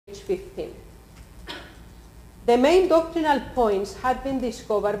15. The main doctrinal points had been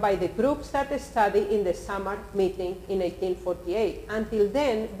discovered by the groups that studied in the summer meeting in 1848. Until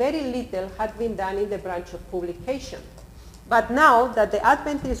then, very little had been done in the branch of publication. But now that the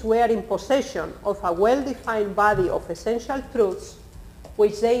Adventists were in possession of a well-defined body of essential truths,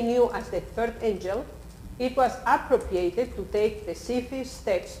 which they knew as the third angel, it was appropriated to take decisive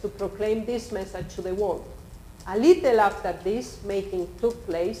steps to proclaim this message to the world. A little after this meeting took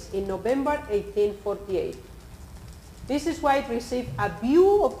place in November 1848. This is why it received a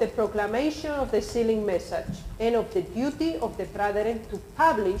view of the proclamation of the sealing message and of the duty of the brethren to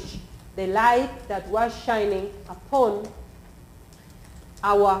publish the light that was shining upon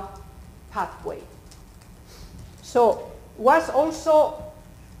our pathway. So was also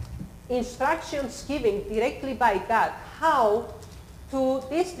instructions given directly by God how to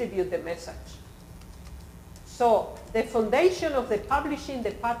distribute the message. So the foundation of the publishing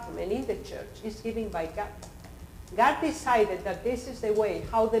department in the church is given by God. God decided that this is the way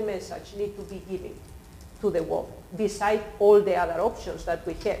how the message needs to be given to the world, beside all the other options that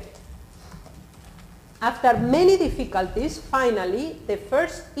we have. After many difficulties, finally, the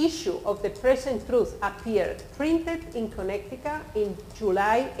first issue of the Present Truth appeared, printed in Connecticut in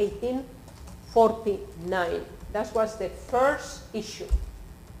July 1849. That was the first issue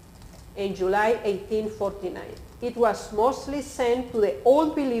in July 1849. It was mostly sent to the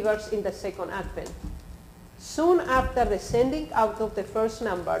old believers in the Second Advent. Soon after the sending out of the first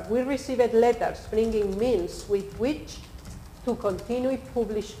number, we received letters bringing means with which to continue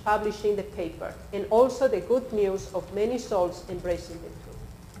publishing the paper, and also the good news of many souls embracing the truth.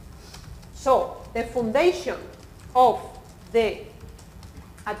 So, the foundation of the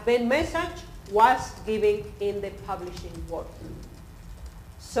Advent message was given in the publishing work.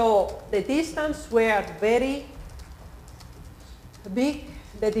 So, the distance were very big.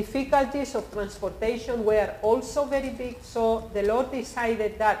 The difficulties of transportation were also very big, so the Lord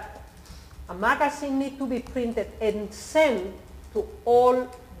decided that a magazine needed to be printed and sent to all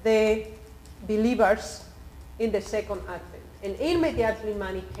the believers in the Second Advent. And immediately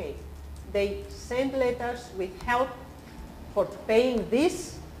money came. They sent letters with help for paying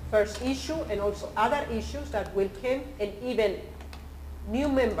this first issue and also other issues that will come, and even new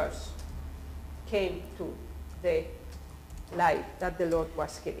members came to the light that the Lord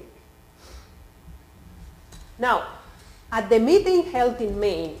was giving. Now, at the meeting held in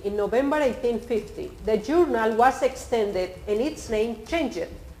Maine in November 1850, the journal was extended and its name changed.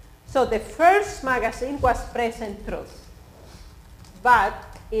 So the first magazine was Present Truth. But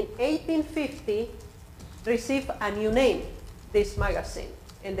in 1850, received a new name, this magazine.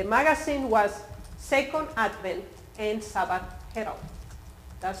 And the magazine was Second Advent and Sabbath Herald.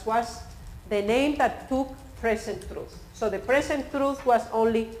 That was the name that took Present Truth. So the Present Truth was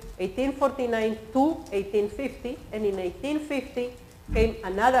only 1849 to 1850, and in 1850 came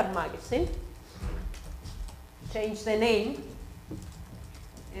another magazine, changed the name,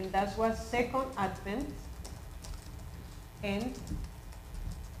 and that was Second Advent and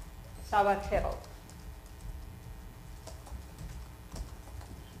Sabbath Herald.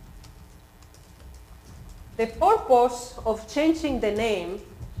 The purpose of changing the name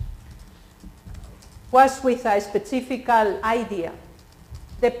was with a specific idea.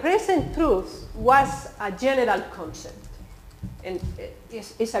 The Present Truth was a general concept, and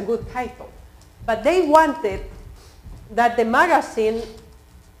it's a good title. But they wanted that the magazine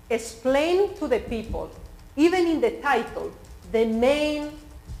explain to the people, even in the title, the main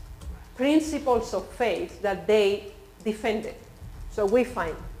principles of faith that they defended. So we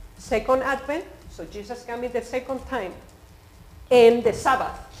find Second Advent, so Jesus coming the second time, and the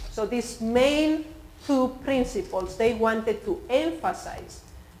Sabbath. So these main two principles they wanted to emphasize,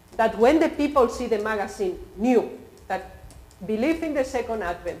 that when the people see the magazine knew that believe in the Second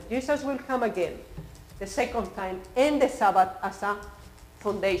Advent, Jesus will come again the second time, and the Sabbath as a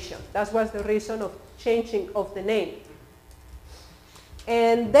foundation. That was the reason of changing of the name.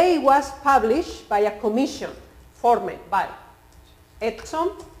 And they was published by a commission formed by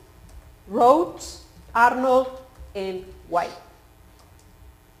Edson, Rhodes, Arnold, and White.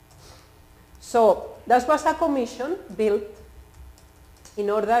 So that was a commission built in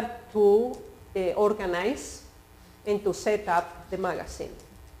order to organize and to set up the magazine.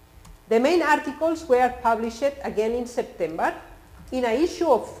 The main articles were published again in September in an issue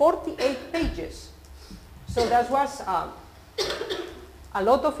of 48 pages. So that was a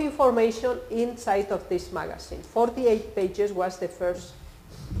lot of information inside of this magazine. 48 pages was the first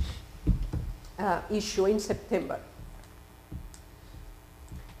issue in September.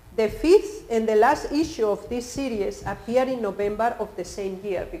 The fifth and the last issue of this series appeared in November of the same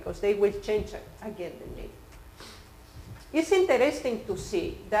year, because they will change again the name. It's interesting to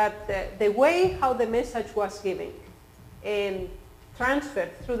see that the way how the message was given and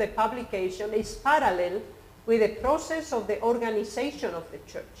transferred through the publication is parallel with the process of the organization of the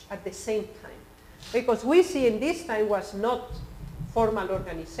church at the same time. Because we see in this time was not formal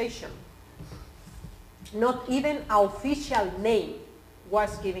organization. Not even an official name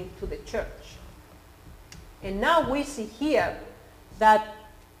was given to the church. And now we see here that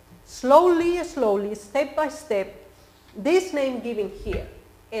slowly, step by step, this name given here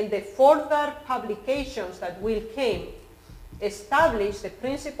and the further publications that will came establish the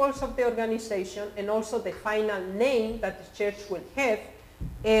principles of the organization and also the final name that the church will have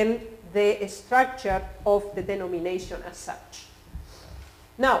and the structure of the denomination as such.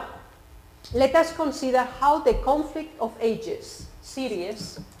 Now, let us consider how the Conflict of Ages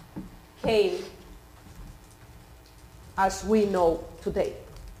series came as we know today.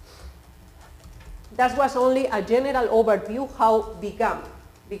 That was only a general overview how began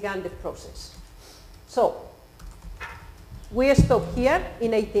the process. So, we stop here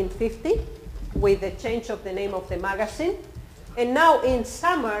in 1850 with the change of the name of the magazine. And now in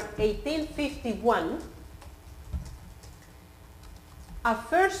summer 1851, a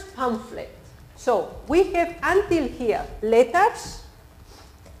first pamphlet. So we have until here letters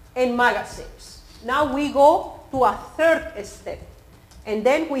and magazines. Now we go to a third step. And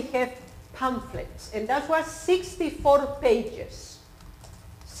then we have pamphlets. And that was 64 pages.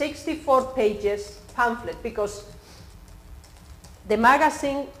 64 pages pamphlet, because the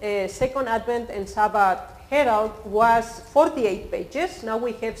magazine Second Advent and Sabbath Herald was 48 pages. Now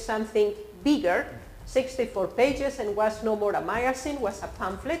we have something bigger, 64 pages, and was no more a magazine, was a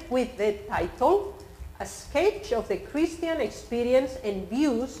pamphlet with the title, A Sketch of the Christian Experience and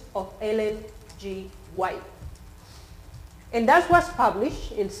Views of Ellen G. White. And that was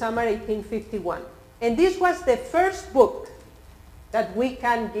published in summer 1851. And this was the first book that we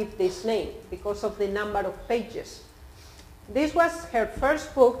can give this name because of the number of pages. This was her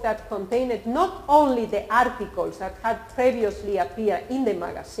first book that contained not only the articles that had previously appeared in the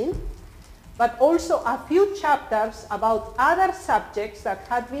magazine, but also a few chapters about other subjects that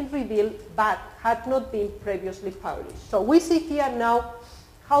had been revealed but had not been previously published. So we see here now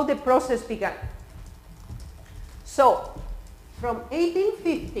how the process began. So from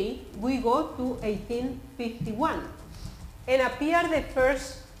 1850, we go to 1851 and appear the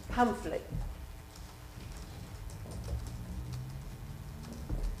first pamphlet.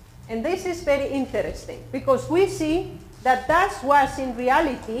 And this is very interesting because we see that that was in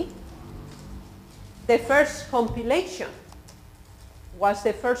reality the first compilation. Was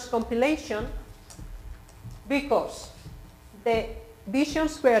the first compilation because the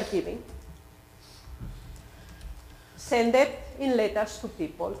visions were given, send it in letters to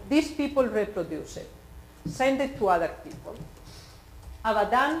people. These people reproduce it, send it to other people. But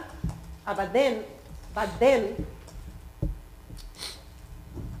then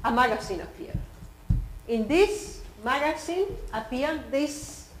a magazine appeared. In this magazine appeared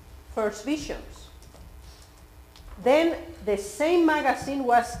these first visions. Then the same magazine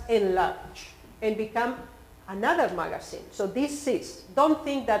was enlarged and became another magazine. So this is, don't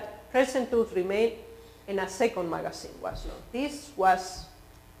think that Present Truth remained in a second magazine, was not. This was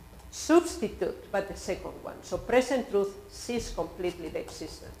substitute by the second one. So Present Truth ceased completely the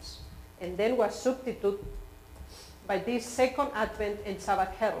existence and then was substituted by this Second Advent and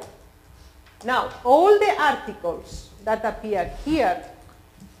Sabbath Herald. Now, all the articles that appear here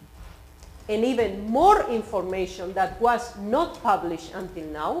and even more information that was not published until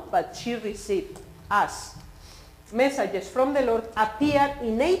now, but she received as messages from the Lord, appeared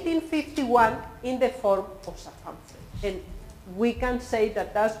in 1851 in the form of a pamphlet. And we can say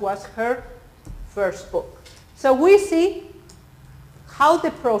that that was her first book. So we see how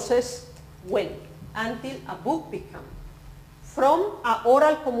the process went until a book became. From an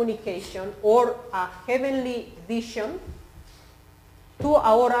oral communication or a heavenly vision to an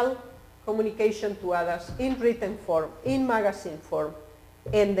oral communication to others in written form, in magazine form,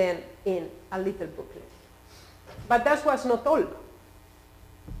 and then in a little booklet. But that was not all.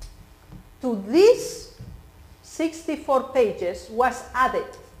 To these 64 pages was added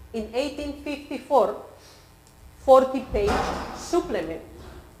in 1854 40-page supplement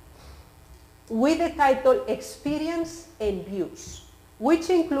with the title Experience and Views, which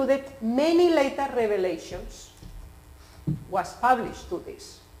included many later revelations, was published to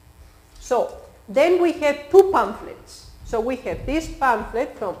this. So then we have two pamphlets. So we have this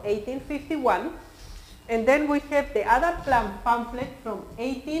pamphlet from 1851 And then we have the other pamphlet from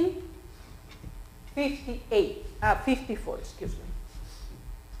 54, excuse me.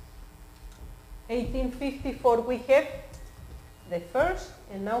 1854 we have the first,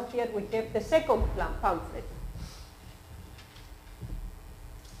 and now here we have the second pamphlet.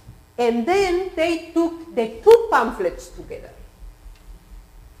 And then they took the two pamphlets together.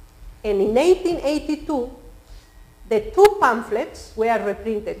 And in 1882, the two pamphlets were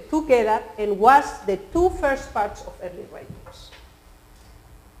reprinted together and was the two first parts of early writings.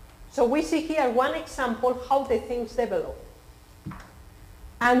 So we see here one example how the things develop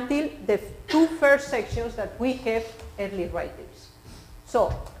until the two first sections that we have early writings.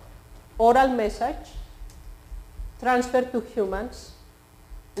 So, oral message, transfer to humans,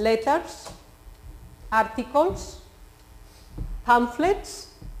 letters, articles, pamphlets,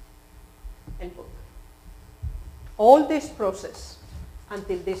 and book. All this process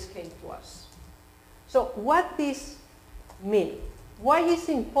until this came to us. So what this mean? Why is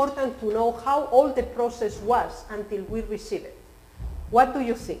it important to know how all the process was until we receive it? What do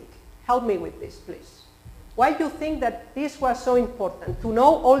you think? Help me with this, please. Why do you think that this was so important, to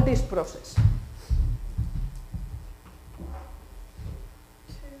know all this process?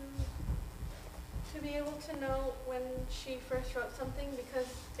 To be able to know when she first wrote something, because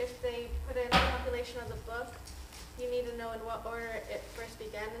if they put in a compilation of the book, you need to know in what order it first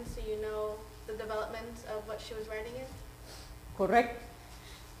began, and so you know the development of what she was writing in. Correct.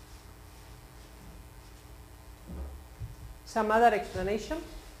 Some other explanation?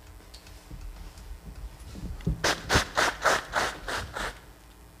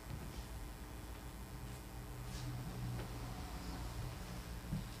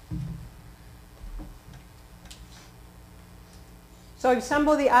 So if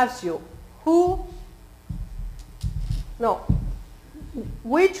somebody asks you,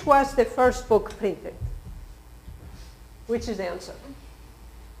 which was the first book printed? Which is the answer?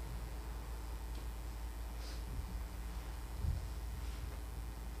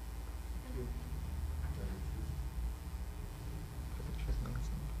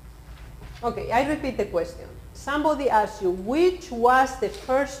 Okay, I repeat the question. Somebody asks you, which was the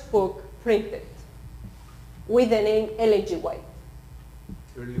first book printed with the name Ellen G. White?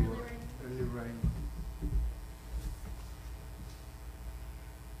 Early writing.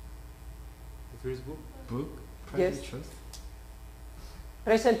 The first book? Yes. Present Truth.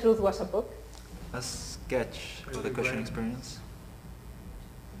 Present Truth was a book. A sketch of the Christian experience.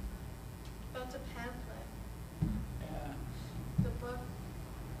 That's a pamphlet. Yeah. The book.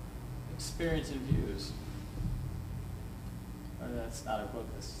 Experience and views. Or that's not a book,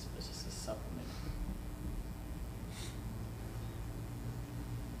 it's just a supplement.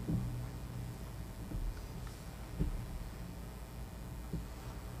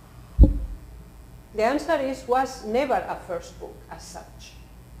 The answer is was never a first book as such.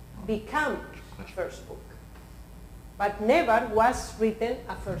 Become a first book. But never was written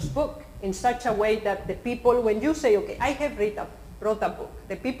a first book in such a way that the people, when you say, okay, I have wrote a book,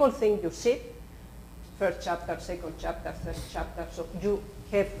 the people think you sit, first chapter, second chapter, third chapter, so you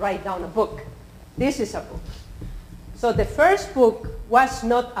have write down a book. This is a book. So the first book was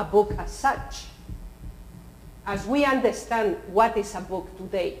not a book as such, as we understand what is a book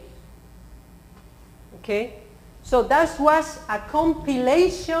today. Okay? So that was a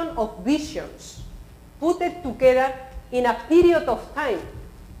compilation of visions put it together in a period of time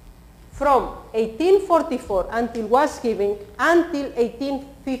from 1844 until was given until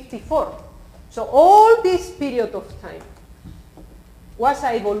 1854. So all this period of time was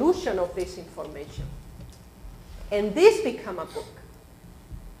an evolution of this information. And this became a book.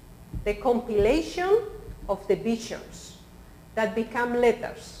 The compilation of the visions that become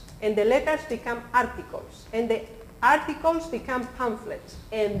letters. And the letters become articles. And the articles become pamphlets.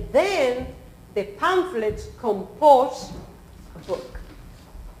 And then the pamphlets compose a book.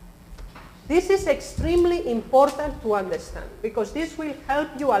 This is extremely important to understand because this will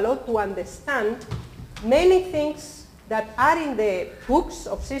help you a lot to understand many things that are in the books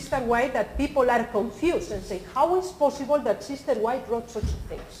of Sister White that people are confused and say, how is possible that Sister White wrote such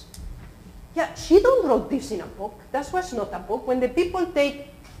things? Yeah, she don't wrote this in a book. That was not a book. When the people take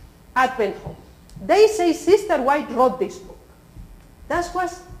Advent Home, they say Sister White wrote this book. That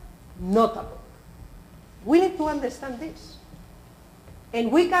was not a book. We need to understand this.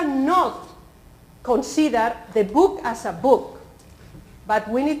 And we cannot consider the book as a book, but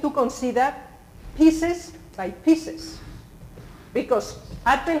we need to consider pieces by pieces. Because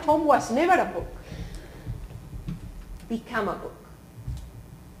Advent Home was never a book. Become a book.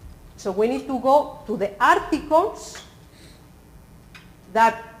 So we need to go to the articles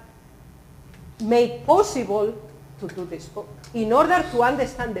that made possible to do this book in order to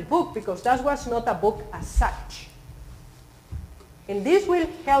understand the book, because that was not a book as such. And this will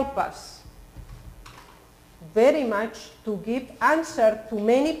help us very much to give answer to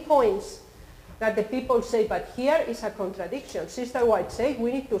many points that the people say, but here is a contradiction. Sister White says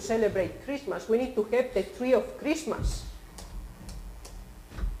we need to celebrate Christmas. We need to have the tree of Christmas.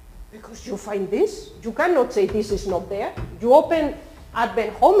 Because you find this, you cannot say this is not there. You open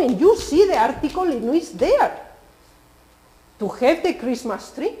Advent Home and you see the article and it's there. To have the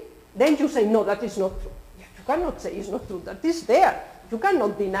Christmas tree, then you say, no, that is not true. You cannot say it's not true, that is there. You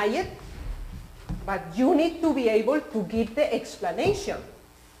cannot deny it, but you need to be able to give the explanation.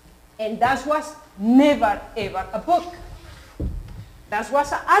 And that was never, ever a book. That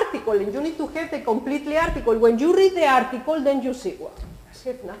was an article, and you need to have the completely article. When you read the article, then you see, well,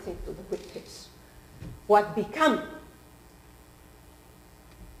 that has nothing to do with this. What become?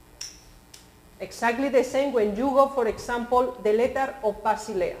 Exactly the same when you go, for example, the letter of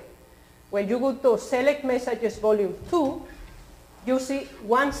Basilea. When you go to Select Messages Volume 2, you see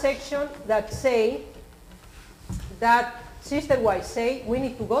one section that say that Sister White say we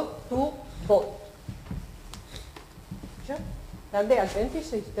need to go to both. Sure? Then the Adventist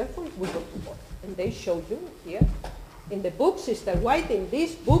says, therefore we go to both. And they show you here in the book, Sister White in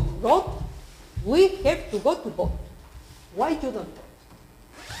this book wrote, we have to go to both. Why you don't go?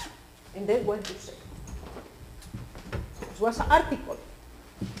 And then what you say? This was an article.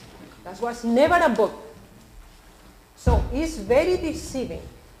 That was never a book. So it's very deceiving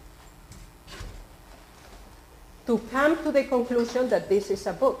to come to the conclusion that this is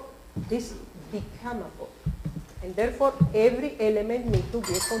a book. This become a book. And therefore, every element needs to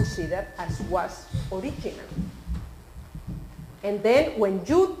be considered as was original. And then when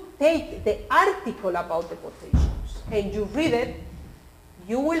you take the article about the quotations and you read it,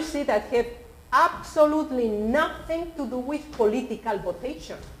 you will see that have absolutely nothing to do with political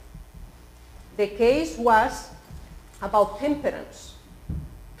votation. The case was about temperance,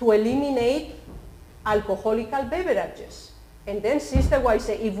 to eliminate alcoholical beverages. And then Sister White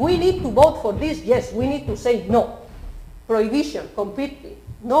said, if we need to vote for this, yes, we need to say no. Prohibition, completely.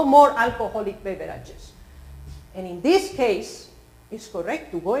 No more alcoholic beverages. And in this case, it's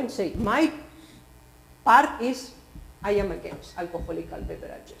correct to go and say, my part is, I am against alcoholic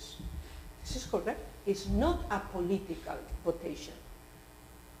beverages. This is correct. It's not a political votation.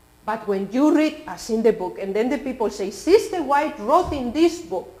 But when you read, as in the book, and then the people say, Sister White wrote in this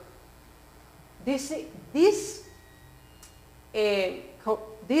book, this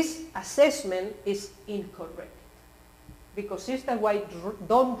assessment is incorrect. Because Sister White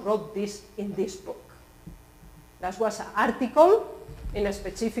don't wrote this in this book. That was an article in a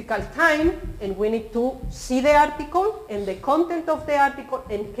specific time, and we need to see the article and the content of the article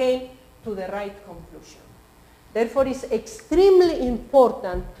and came to the right conclusion. Therefore, it's extremely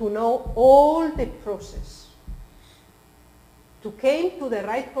important to know all the process to come to the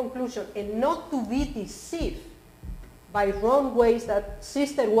right conclusion and not to be deceived by wrong ways that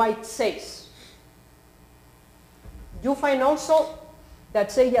Sister White says. You find also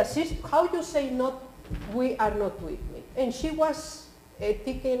that say, yes, how you say not, we are not to eat meat. And she was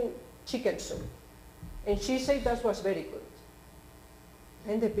taking chicken soup. And she said that was very good.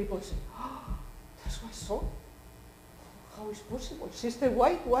 And the people say, oh, that was so? How is possible? Sister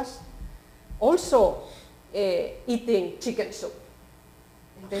White was also eating chicken soup.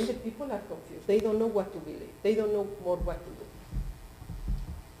 And then the people are confused. They don't know what to believe. They don't know more what to do.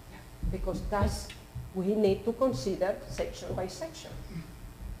 Yeah, because that's, we need to consider section by section.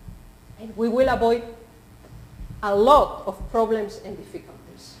 And we will avoid a lot of problems and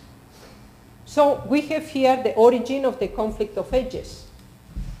difficulties. So we have here the origin of the conflict of ages.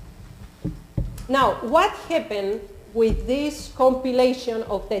 Now, what happened with this compilation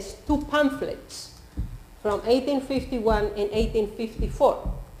of these two pamphlets from 1851 and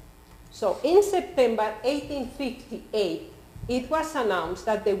 1854? So in September 1858, it was announced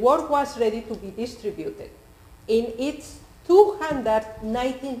that the work was ready to be distributed in its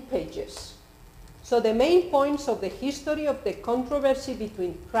 219 pages. So the main points of the history of the controversy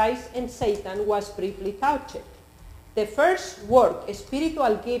between Christ and Satan was briefly touched. The first work,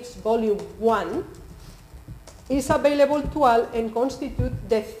 Spiritual Gifts, Volume 1, is available to all and constitutes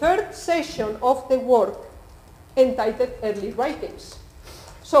the third session of the work entitled Early Writings.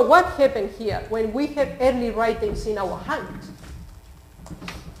 So what happened here when we have early writings in our hands?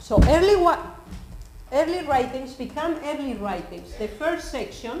 So early writings become early writings, the first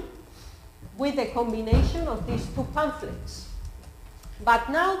section, with a combination of these two pamphlets. But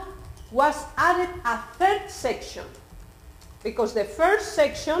now was added a third section, because the first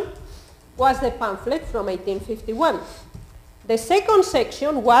section was the pamphlet from 1851. The second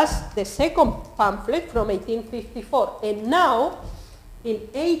section was the second pamphlet from 1854. And now, in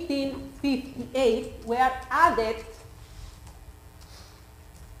 1858, were added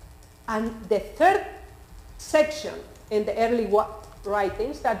and the third section in the early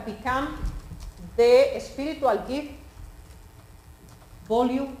writings that become the Spiritual Gift,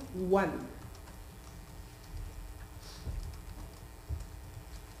 Volume 1.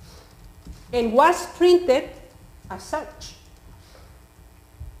 And was printed as such.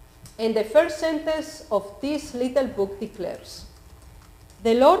 And the first sentence of this little book declares,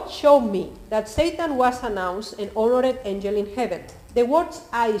 "The Lord showed me that Satan was announced an honored angel in heaven. The words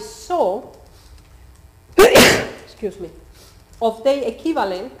I saw, excuse me, of the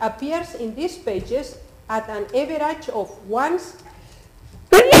equivalent appears in these pages at an average of once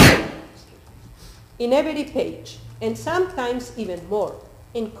in every page, and sometimes even more.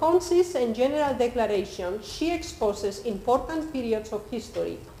 In concise and general declaration, she exposes important periods of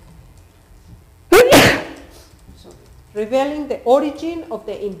history, revealing the origin of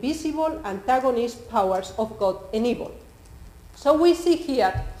the invisible antagonist powers of God and evil." So we see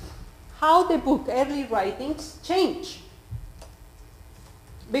here how the book Early Writings change.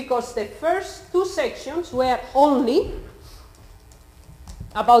 Because the first two sections were only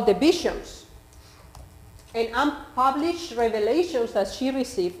about the visions and unpublished revelations that she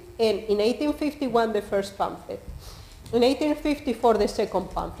received, and in 1851 the first pamphlet, in 1854 the second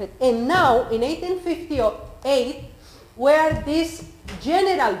pamphlet, and now in 1858 were these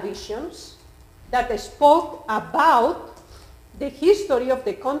general visions that spoke about the history of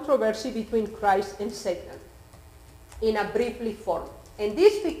the controversy between Christ and Satan in a briefly form. And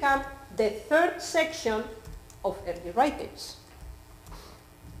this became the third section of early writings.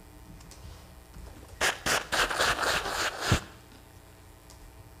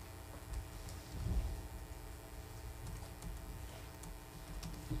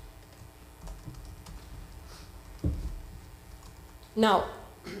 Now,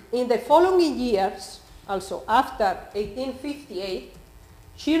 in the following years, also after 1858,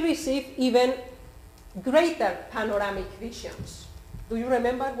 she received even greater panoramic visions. Do you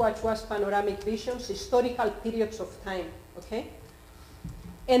remember what was panoramic visions? Historical periods of time, okay?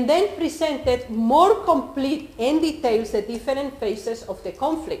 And then presented more complete and details the different phases of the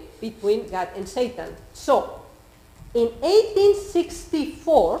conflict between God and Satan. So, in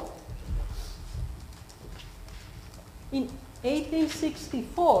 1864,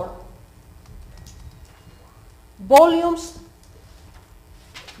 volumes,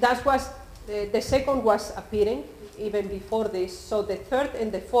 that was, the second was appearing even before this, so the third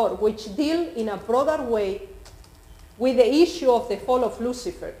and the fourth, which deal in a broader way with the issue of the fall of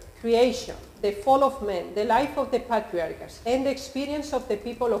Lucifer, creation, the fall of man, the life of the patriarchs, and the experience of the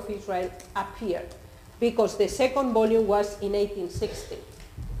people of Israel appeared, because the second volume was in 1860.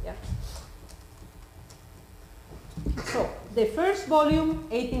 Yeah? So, the first volume,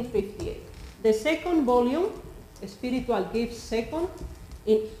 1858. The second volume, Spiritual Gifts Second,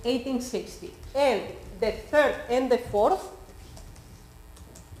 in 1860. And the third and the fourth,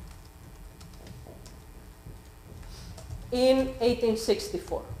 in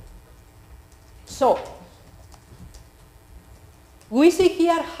 1864. So, we see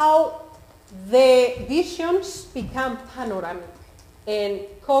here how the visions become panoramic and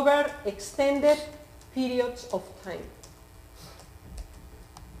cover extended periods of time.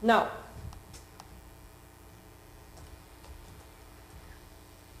 Now,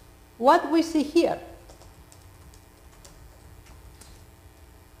 what we see here,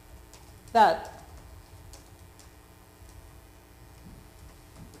 that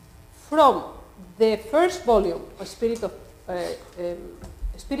from the first volume of Spiritual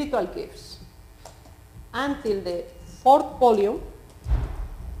Gifts until the fourth volume,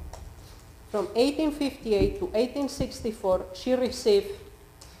 from 1858 to 1864, she received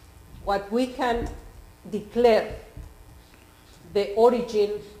what we can declare the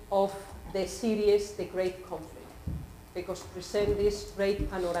origin of the series, The Great Conflict, because present these great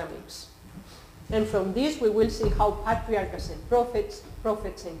panoramics. And from this we will see how patriarchs and prophets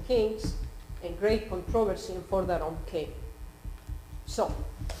and kings, and great controversy and further on came. So,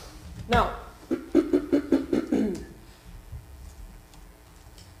 now,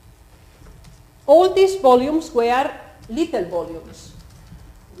 all these volumes were little volumes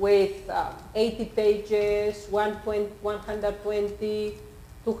with 80 pages, 120,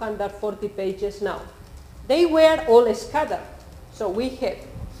 240 pages now. They were all scattered. So we have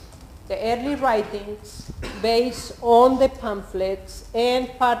the early writings based on the pamphlets and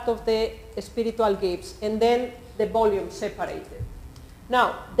part of the spiritual gifts, and then the volume separated.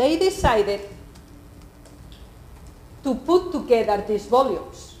 Now, they decided to put together these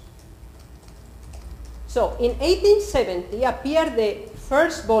volumes. So, in 1870 appeared the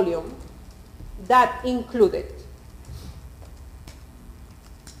first volume that included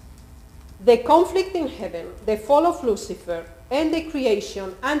the conflict in heaven, the fall of Lucifer, and the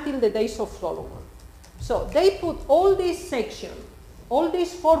creation until the days of Solomon. So they put all these sections, all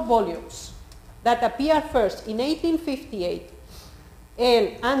these 4 volumes that appear first in 1858 and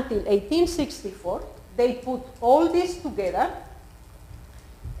until 1864, they put all this together.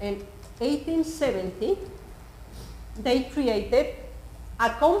 In 1870, they created a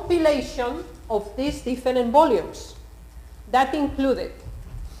compilation of these different volumes that included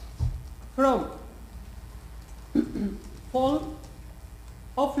from fall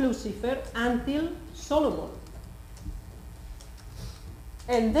of Lucifer until Solomon.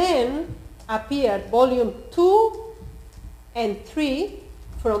 And then appeared volume 2 and 3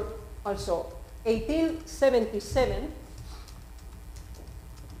 from also 1877.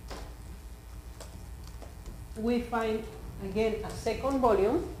 We find again a second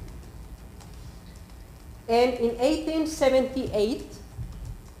volume. And in 1878,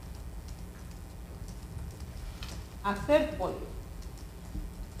 a third volume.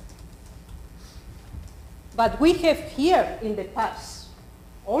 But we have here in the past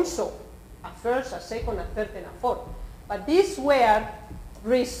also a first, a second, a third, and a fourth. But these were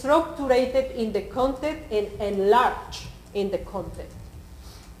restructured in the content and enlarged in the content.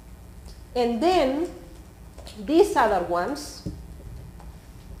 And then these other ones,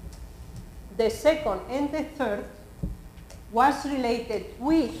 the second and the third, was related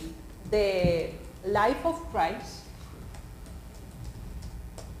with the life of Christ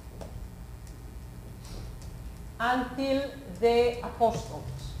until the apostles,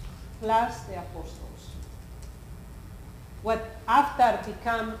 plus the apostles. What after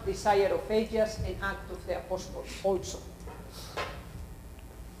become Desire of Ages and Act of the Apostles also.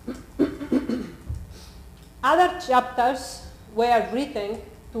 Other chapters were written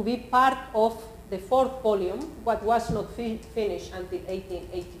to be part of the 4th volume, what was not finished until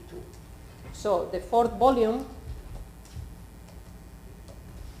 1882. So the 4th volume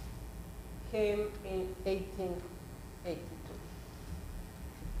came in 1882.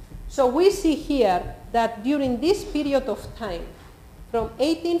 So we see here that during this period of time, from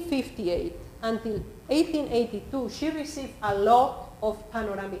 1858 until 1882, she received a lot of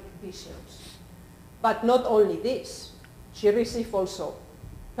panoramic visions. But not only this, she received also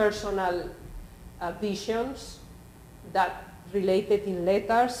personal visions that related in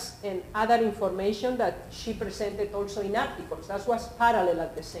letters and other information that she presented also in articles. That was parallel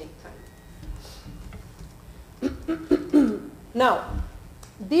at the same time. Now,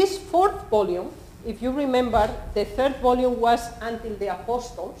 this 4th volume, if you remember, the 3rd volume was until the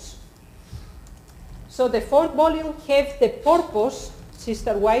apostles. So the 4th volume had the purpose,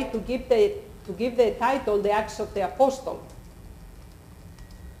 Sister White, to give the title, The Acts of the Apostle.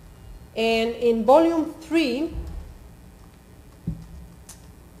 And in volume 3,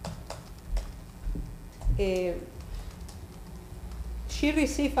 she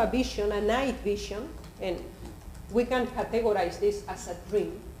received a vision, a night vision, and we can categorize this as a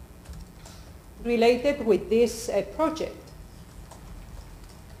dream related with this project.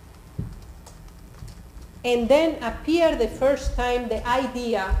 And then appeared the first time the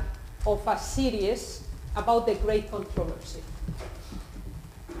idea of a series about the great controversy.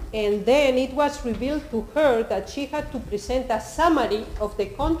 And then it was revealed to her that she had to present a summary of the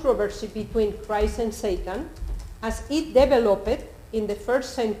controversy between Christ and Satan as it developed in the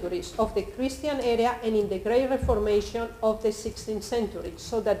first centuries of the Christian era and in the Great Reformation of the 16th century,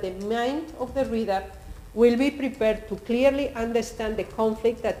 so that the mind of the reader will be prepared to clearly understand the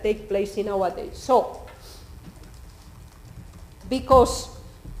conflict that takes place in our days. So, because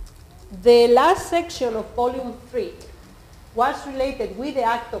the last section of volume 3 was related with the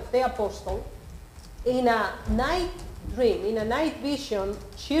Act of the Apostle, in a night dream, in a night vision,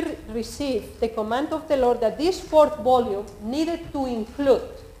 she received the command of the Lord that this 4th volume needed to include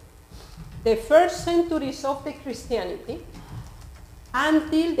the first centuries of the Christianity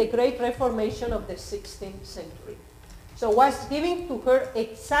until the Great Reformation of the 16th century. So was giving to her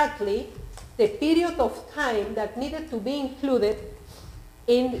exactly the period of time that needed to be included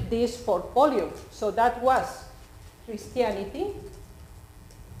in this 4th volume. So that was Christianity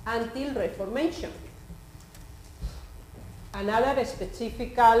until Reformation. Another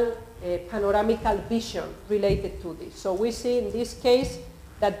specific panoramical vision related to this. So we see in this case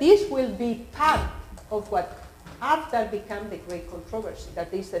that this will be part of what after become the Great Controversy.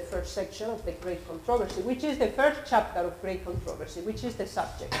 That is the first section of the Great Controversy, which is the first chapter of Great Controversy, which is the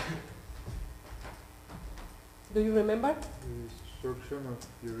subject. Do you remember? The destruction of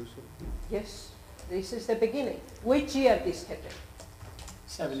Jerusalem. Yes, this is the beginning. Which year this happened?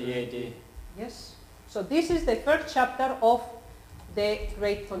 70 AD. Yes. So this is the first chapter of the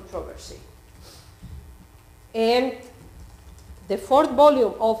Great Controversy. And the fourth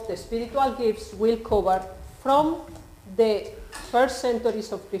volume of the spiritual gifts will cover from the first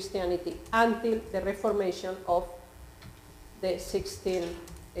centuries of Christianity until the Reformation of the 16th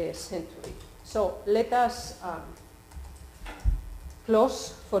century. So let us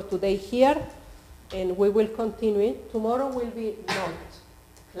close for today here, and we will continue. Tomorrow will be not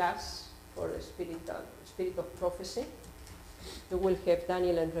class for the spirit of prophecy. We will have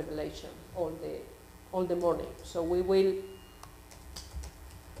Daniel and Revelation all the morning. So we will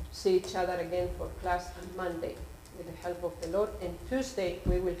see each other again for class on Monday with the help of the Lord, and Tuesday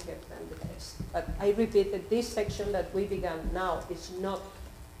we will have done the test. But I repeat that this section that we began now is not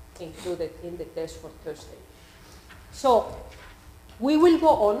included in the test for Thursday. So we will go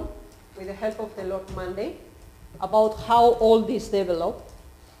on with the help of the Lord Monday about how all this developed,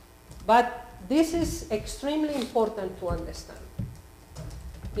 but this is extremely important to understand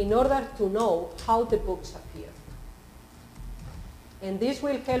in order to know how the books appear. And this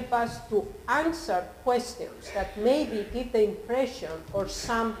will help us to answer questions that maybe give the impression or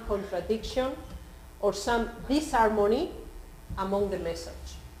some contradiction or some disharmony among the message.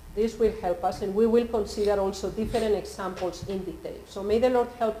 This will help us, and we will consider also different examples in detail. So may the Lord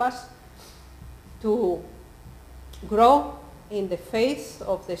help us to grow in the faith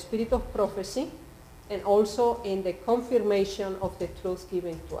of the spirit of prophecy and also in the confirmation of the truth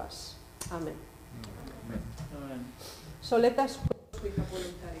given to us. Amen. Amen. Amen. So let us close with a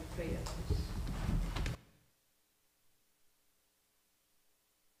voluntary prayer.